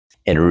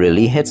It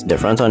really hits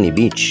different on the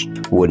beach,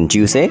 wouldn't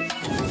you say?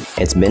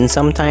 It's been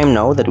some time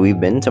now that we've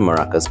been to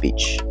Maracas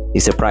Beach. The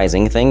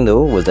surprising thing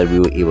though was that we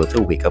were able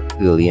to wake up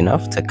early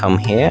enough to come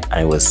here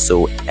and it was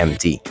so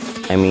empty.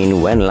 I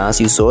mean, when last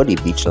you saw the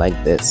beach like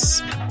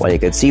this? Well, you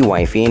could see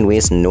wifey ain't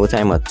waste no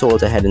time at all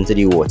to head into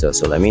the water,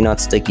 so let me not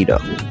stick it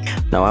up.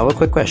 Now I have a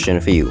quick question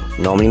for you.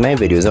 Normally my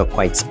videos are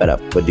quite sped up,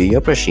 but do you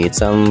appreciate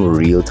some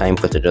real-time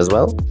footage as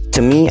well?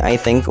 To me, I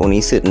think only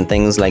certain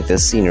things like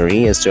this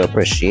scenery is to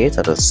appreciate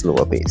at a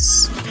slower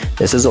pace.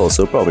 This is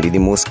also probably the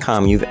most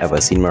calm you've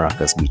ever seen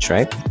Maracas Beach,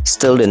 right?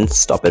 Still didn't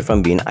stop it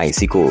from being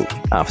icy cold.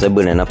 After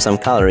burning up some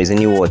calories in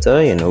the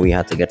water, you know we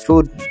had to get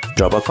food.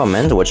 Drop a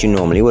comment what you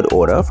normally would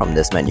order from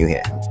this menu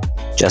here.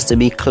 Just to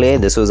be clear,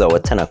 this was our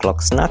 10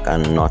 o'clock snack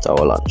and not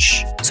our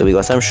lunch. So we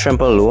got some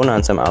shrimp alone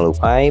and some aloo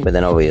pie, but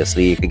then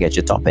obviously you could get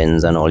your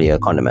toppings and all your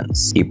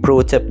condiments. The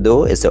pro tip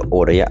though is to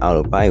order your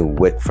aloo pie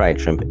with fried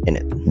shrimp in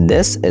it.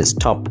 This is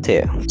top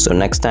tier. So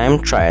next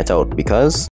time, try it out because